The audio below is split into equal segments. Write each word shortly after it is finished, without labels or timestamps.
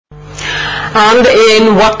And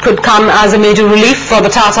in what could come as a major relief for the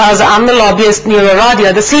Tatas and the lobbyist Nira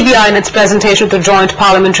Radia, the CBI in its presentation to the Joint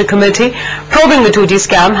Parliamentary Committee probing the 2G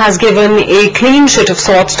scam has given a clean sheet of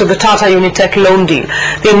sorts to the Tata Unitech loan deal.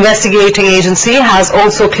 The investigating agency has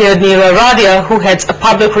also cleared Nira Radia, who heads a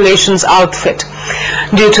public relations outfit,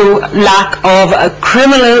 due to lack of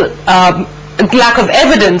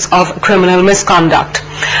evidence of criminal misconduct.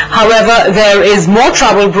 However, there is more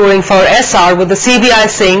trouble brewing for SR, with the CBI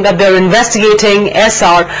saying that they're investigating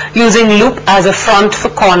SR using Loop as a front for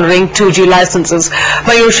cornering 2G licenses.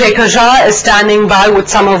 Mayur Shekhar Shah is standing by with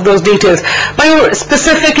some of those details. Mayur,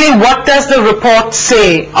 specifically, what does the report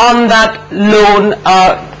say on that loan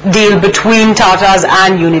deal between Tatas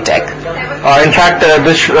and Unitech? In fact,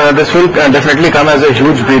 this will definitely come as a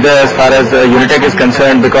huge breather as far as Unitech is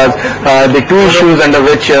concerned, because the two issues under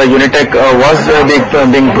which Unitech was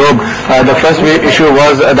being probed, the first issue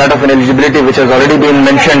was that of ineligibility, which has already been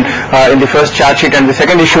mentioned in the first charge sheet, and the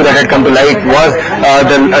second issue that had come to light was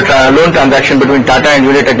the loan transaction between Tata and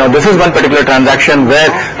Unitech. Now, this is one particular transaction where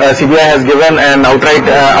CBI has given an outright,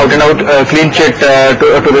 out-and-out clean sheet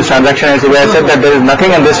to this transaction, and CBI said that there is nothing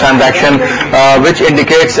in this transaction which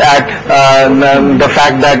indicates at the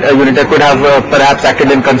fact that Unitech could have perhaps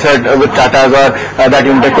acted in concert with Tata's, or that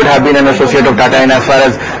Unitech could have been an associate of Tata in as far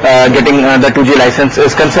as getting the 2G license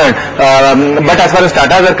is concerned. But as far as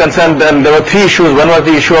Tatas are concerned, there were three issues. One was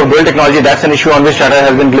the issue of dual technology. That's an issue on which Tata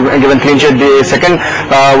has been given clean sheet. The second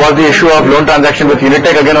was the issue of loan transaction with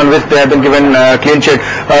Unitech, again on which they have been given clean sheet.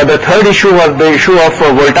 The third issue was the issue of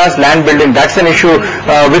Volta's land building. That's an issue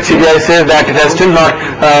which CBI says that it has still not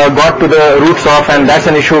got to the roots of, and that's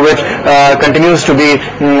an issue which continues to be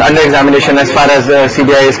under examination as far as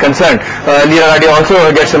CBI is concerned. Nira Radia also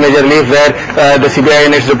gets a major relief, where the CBI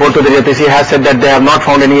in its report to the JPC has said that they have not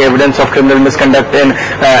found any evidence of criminal misconduct in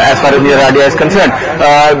as far as Nira Radia is concerned.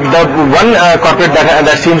 The one corporate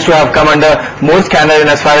that seems to have come under more scanner in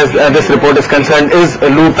as far as this report is concerned is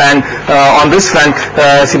Loop, and on this front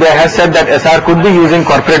CBI has said that SR could be using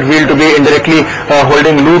corporate wheel to be indirectly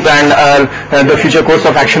holding Loop, and the future course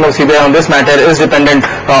of action of CBI on this matter is dependent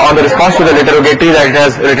on the response to the interrogatory that it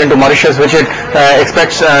has written to Mauritius, which it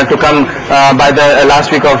expects to come by the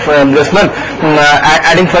last week of this month.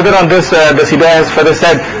 Adding further on this, the CBI has further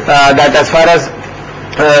said that as far as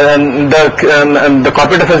the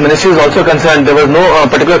Corporate Affairs Ministry is also concerned, there was no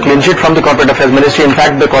particular clean sheet from the Corporate Affairs Ministry. In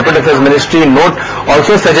fact, the Corporate Affairs Ministry note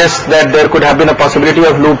also suggests that there could have been a possibility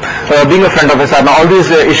of Loop being a friend of SR. Now, all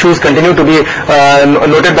these issues continue to be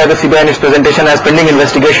noted by the CBI in its presentation as pending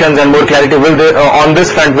investigations, and more clarity on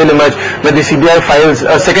this front will emerge when the CBI files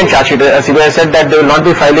a second charge sheet. CBI said that they will not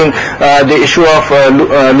be filing the issue of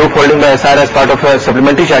Loop holding by SR as part of a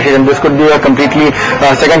supplementary charge sheet, and this could be a completely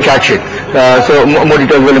second charge sheet. So more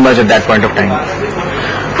details will emerge at that point of time.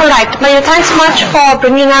 Alright, Mayur, thanks much for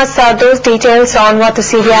bringing us those details on what the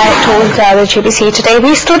CBI told the GBC today.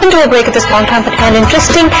 We stood into a break at this point in time, but an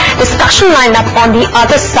interesting discussion lined up on the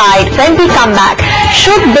other side. When we come back,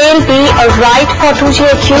 should bail be a right for 2G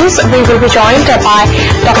accused? We will be joined by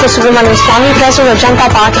Dr. Subramanian Swamy, President of Janata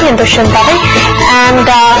Party, and Dushyant Dave, and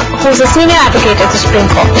who's a senior advocate at the Supreme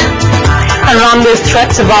Court. And Ramdev's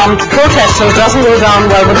threats of armed protesters doesn't go down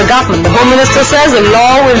well with the government. The Home Minister says the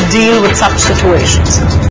law will deal with such situations.